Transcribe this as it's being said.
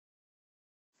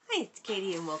Hi, it's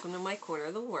Katie and welcome to my corner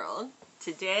of the world.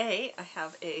 Today I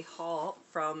have a haul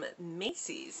from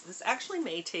Macy's. This actually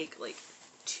may take like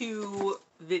 2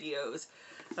 videos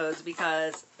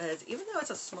because even though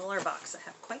it's a smaller box, I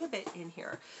have quite a bit in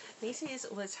here. Macy's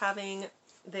was having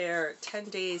their 10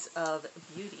 days of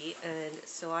beauty, and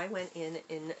so I went in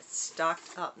and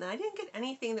stocked up. Now I didn't get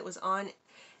anything that was on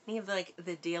any of like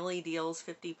the daily deals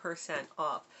 50%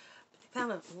 off.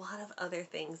 Found a lot of other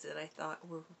things that I thought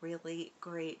were really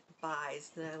great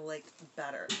buys that I liked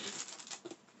better.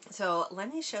 So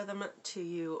let me show them to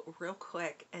you real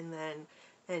quick, and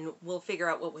we'll figure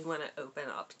out what we want to open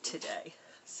up today.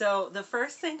 So the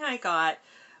first thing I got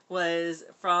was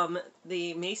from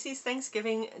the Macy's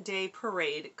Thanksgiving Day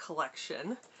Parade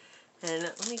collection. And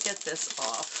let me get this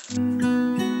off.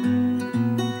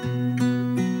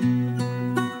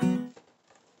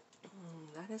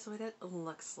 Is what it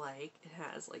looks like. It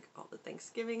has like all the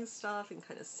Thanksgiving stuff and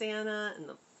kind of Santa and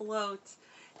the floats,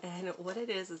 and what it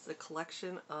is a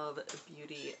collection of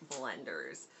beauty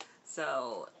blenders.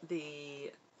 So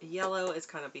the yellow is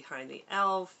kind of behind the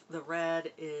elf, the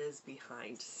red is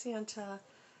behind Santa,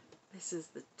 this is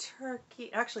the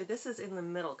turkey, actually this is in the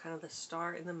middle, kind of the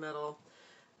star in the middle.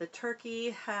 The turkey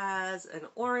has an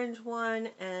orange one,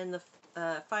 and the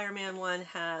fireman one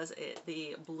has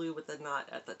the blue with the knot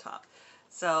at the top.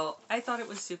 So I thought it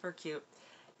was super cute.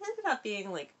 It ended up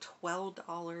being like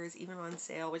 $12 even on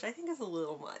sale, which I think is a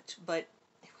little much, but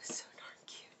it was so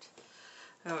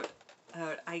darn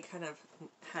cute. I kind of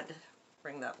had to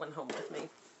bring that one home with me.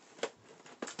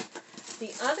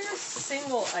 The other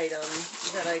single item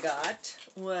that I got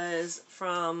was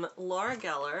from Laura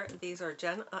Geller. These are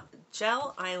gel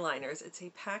eyeliners. It's a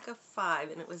pack of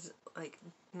 5, and it was like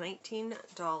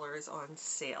 $19 on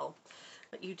sale.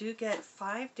 But you do get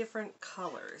 5 different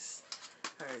colors.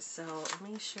 Alright, so let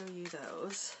me show you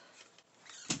those.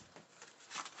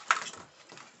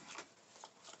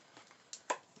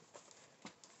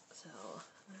 So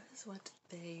that is what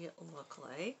they look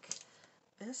like.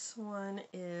 This one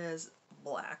is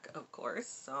black, of course,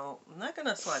 so I'm not going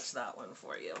to swatch that one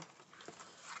for you.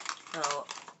 So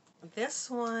this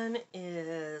one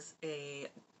is a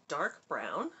dark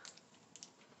brown.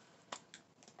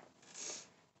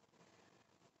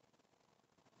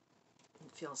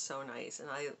 Feels so nice, and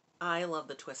I love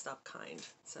the twist up kind.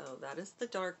 So that is the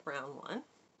dark brown one.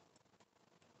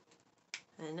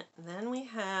 And then we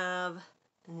have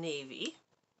navy.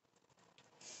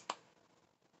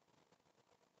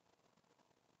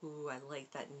 Ooh, I like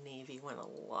that navy one a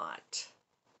lot.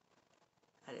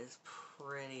 That is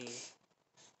pretty.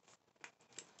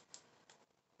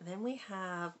 Then we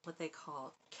have what they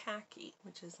call khaki,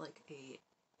 which is like a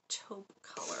taupe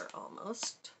color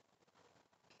almost.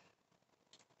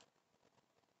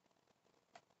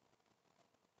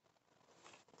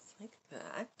 Like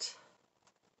that.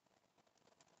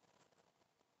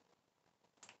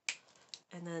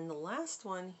 And then the last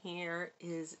one here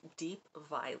is deep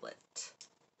violet.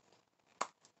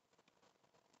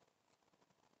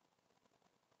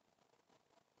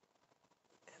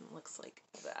 And looks like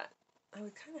that. I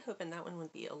was kind of hoping that one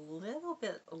would be a little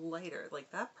bit lighter. Like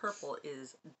that purple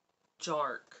is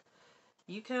dark.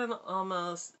 You can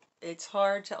almost, it's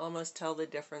hard to almost tell the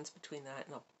difference between that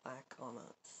and a black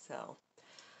almost. So.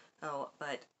 Oh,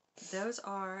 but those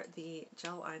are the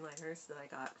gel eyeliners that I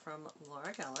got from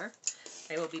Laura Geller.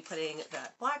 I will be putting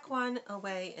that black one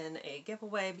away in a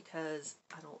giveaway because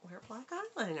I don't wear black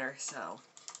eyeliner, so.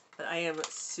 But I am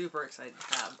super excited to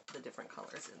have the different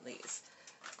colors in these.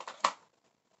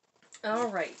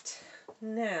 Alright,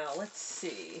 now let's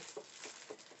see.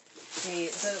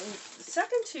 The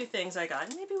second 2 things I got,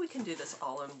 and maybe we can do this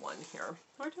all in one here.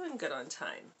 We're doing good on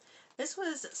time. This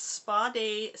was Spa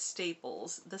Day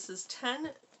Staples. This is 10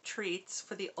 treats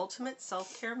for the ultimate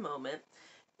self-care moment.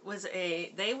 It was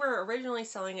they were originally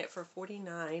selling it for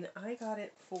 $49. I got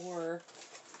it for,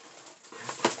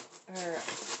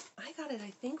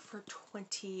 I think for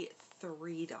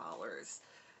 $23.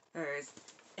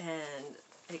 And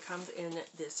it comes in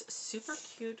this super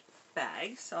cute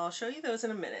bag. So I'll show you those in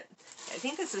a minute. I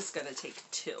think this is going to take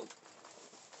 2.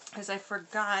 Because I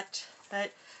forgot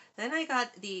that. Then I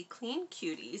got the Clean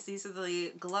Cuties. These are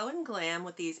the Glow and Glam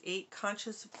with these 8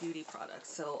 conscious beauty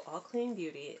products. So all clean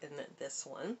beauty in this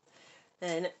one.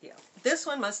 And yeah, this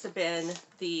one must have been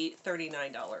the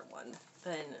 $39 one.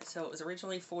 And so it was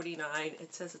originally $49.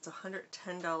 It says it's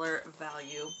 $110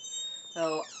 value.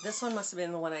 So this one must have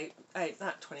been the one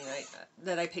not 29,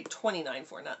 that I paid $29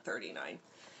 for, not $39.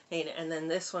 And then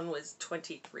this one was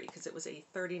 $23 because it was a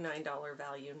 $39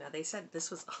 value. Now they said this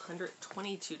was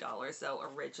 $122 though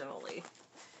originally.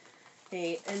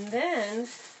 Okay, and then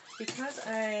because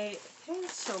I paid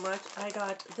so much, I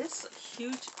got this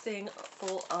huge thing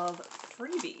full of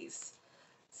freebies.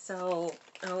 So,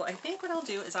 I think what I'll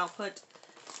do is I'll put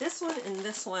this one and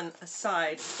this one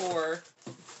aside for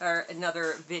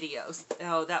another video.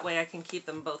 That way I can keep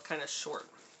them both kind of short.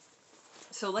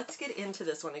 So let's get into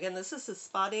this one. Again, this is the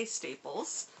Spa Day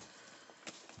Staples.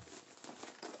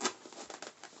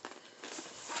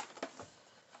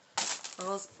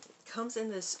 It comes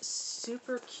in this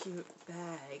super cute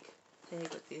bag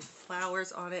with these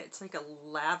flowers on it. It's like a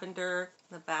lavender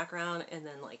in the background, and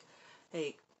then like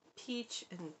a peach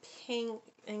and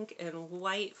pink and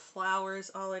white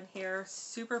flowers all in here.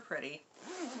 Super pretty.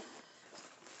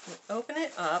 We open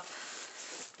it up,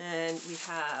 and we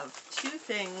have two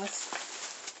things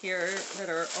here that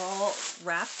are all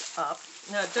wrapped up.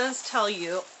 Now it does tell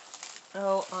you,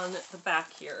 on the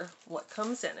back here, what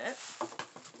comes in it.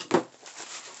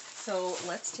 So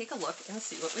let's take a look and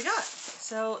see what we got.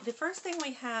 So the first thing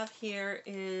we have here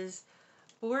is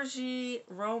Borgi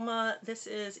Roma. This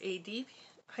is a deep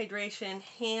hydration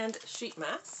hand sheet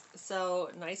mask.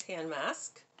 So nice hand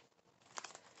mask.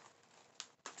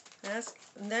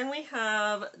 And then we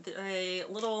have a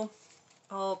little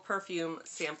perfume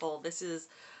sample. This is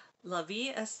La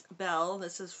Vie est Belle.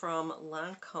 This is from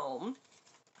Lancôme.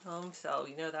 So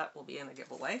you know that will be in a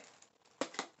giveaway.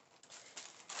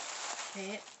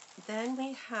 Okay. Then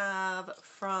we have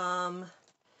from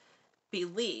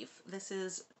Belief. This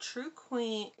is True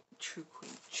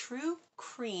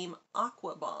Cream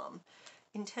Aqua Bomb.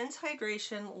 Intense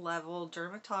hydration level,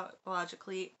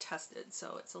 dermatologically tested.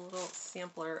 So it's a little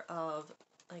sampler of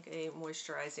like a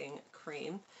moisturizing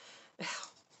cream.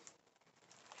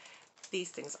 These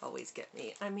things always get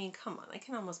me. I mean, come on, I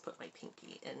can almost put my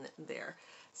pinky in there.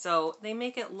 So they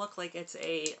make it look like it's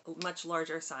a much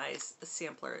larger size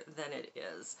sampler than it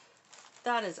is.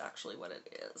 That is actually what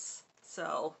it is.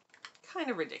 So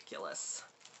kind of ridiculous.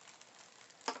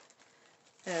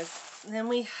 And then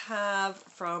we have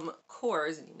from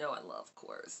Kors, and you know I love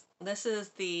Kors. This is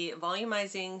the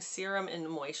volumizing serum and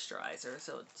moisturizer.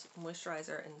 So it's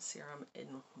moisturizer and serum in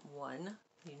one.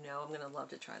 You know I'm going to love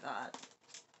to try that.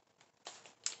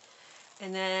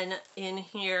 And then in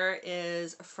here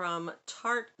is from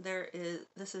Tarte.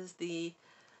 This is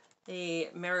a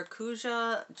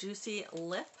Maracuja Juicy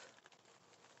Lip.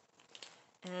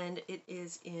 And it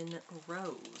is in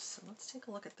rose. So let's take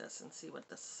a look at this and see what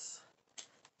this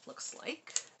looks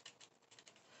like.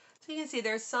 So you can see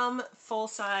there's some full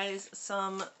size,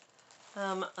 some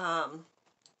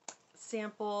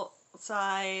sample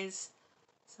size.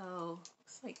 So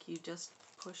looks like you just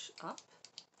push up.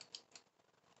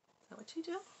 Is that what you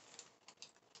do?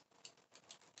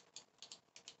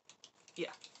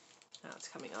 Yeah, now it's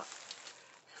coming up.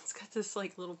 It's got this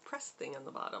like little press thing on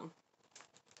the bottom.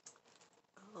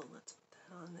 Oh, let's put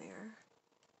that on there.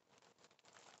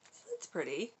 So that's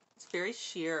pretty. It's very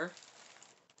sheer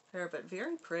there, but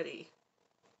very pretty.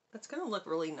 That's going to look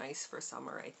really nice for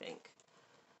summer, I think.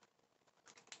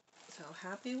 So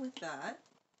happy with that.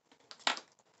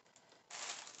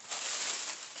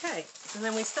 Okay, and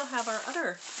then we still have our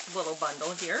other little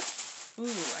bundle here. Ooh,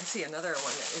 I see another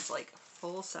one that is like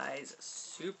full size,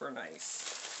 super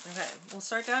nice. Okay, we'll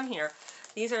start down here.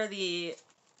 These are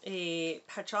a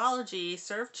Patchology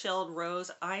Surf Chilled Rose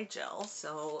Eye Gel,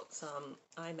 so some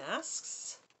eye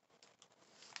masks.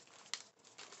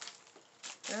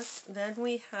 Yes, then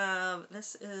we have,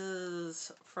 this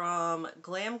is from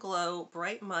Glam Glow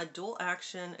Bright Mud Dual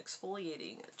Action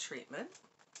Exfoliating Treatment.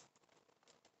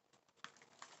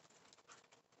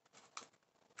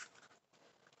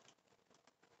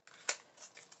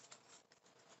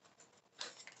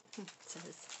 It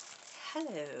says,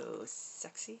 "Hello,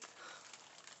 sexy."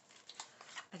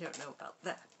 I don't know about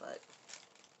that, but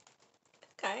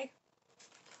okay.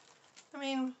 I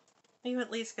mean, you at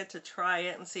least get to try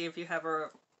it and see if you have a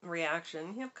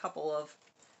reaction. You have a couple of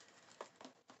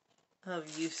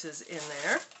uses in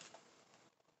there.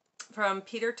 From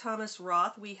Peter Thomas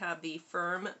Roth, we have the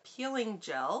Firm Peeling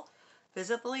Gel.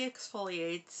 Visibly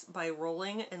exfoliates by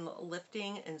rolling and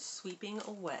lifting and sweeping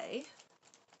away.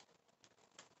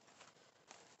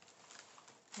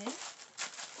 Okay.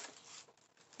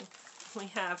 We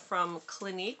have from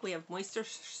Clinique, we have Moisture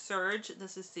Surge.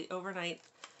 This is the Overnight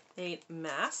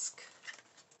Mask.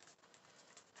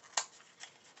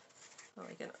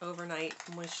 Like an overnight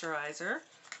moisturizer.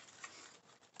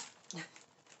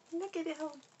 Look at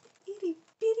how itty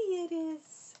bitty it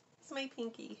is. It's my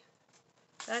pinky.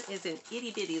 That is an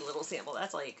itty bitty little sample.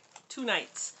 That's like 2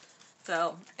 nights.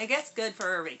 So I guess good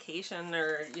for a vacation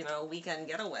or, you know, weekend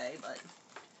getaway, but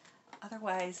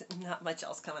otherwise not much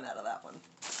else coming out of that one.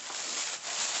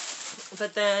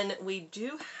 But then we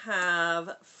do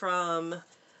have from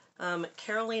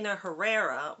Carolina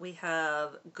Herrera, we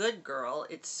have Good Girl.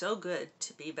 It's So Good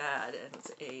to Be Bad, and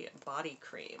it's a body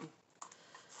cream.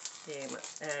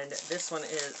 And this one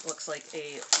looks like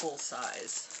a full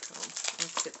size. So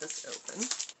let's get this open.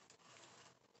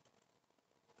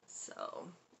 So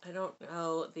I don't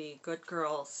know the Good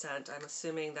Girl scent. I'm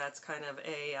assuming that's kind of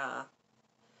a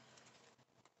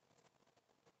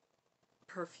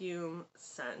perfume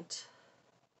scent.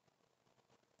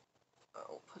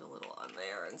 I'll put a little on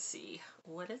there and see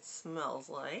what it smells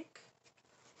like.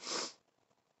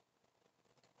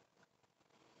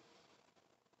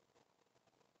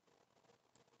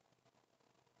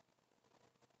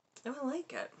 Oh, I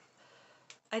like it.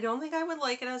 I don't think I would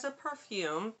like it as a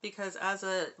perfume because as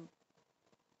a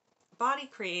body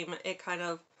cream, it kind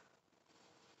of,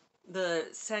 the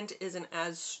scent isn't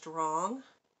as strong.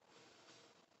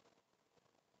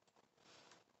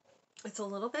 It's a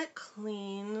little bit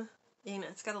clean. And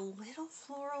it's got a little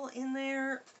floral in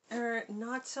there, or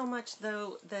not so much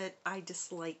though that I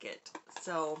dislike it.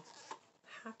 So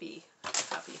happy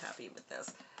with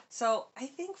this. So I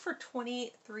think for $23,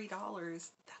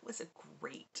 that was a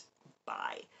great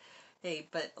buy. Hey,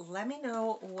 but let me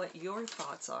know what your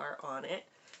thoughts are on it.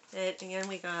 And again,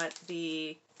 we got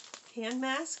the hand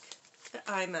mask, the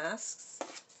eye masks.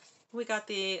 We got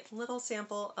the little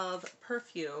sample of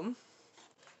perfume,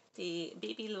 the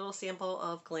baby little sample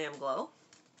of Glam Glow.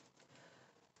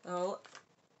 Oh,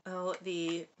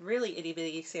 the really itty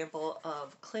bitty sample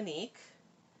of Clinique.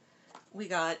 We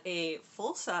got a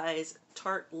full-size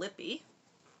Tarte Lippy.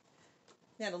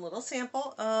 We got a little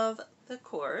sample of the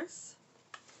Course.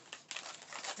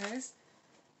 There's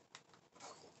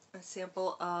a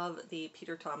sample of the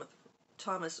Peter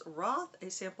Thomas Roth, a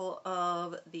sample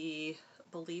of the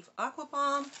Belief Aqua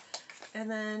Bomb, and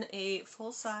then a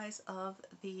full size of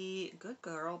the Good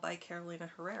Girl by Carolina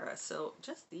Herrera. So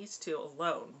just these two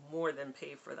alone more than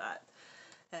pay for that.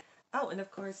 Oh, and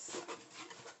of course,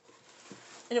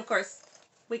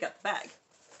 we got the bag.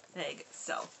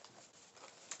 So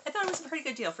I thought it was a pretty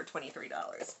good deal for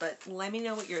 $23, but let me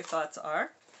know what your thoughts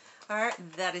are. All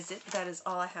right, that is it. That is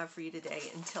all I have for you today.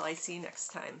 Until I see you next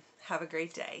time, have a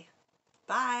great day.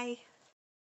 Bye.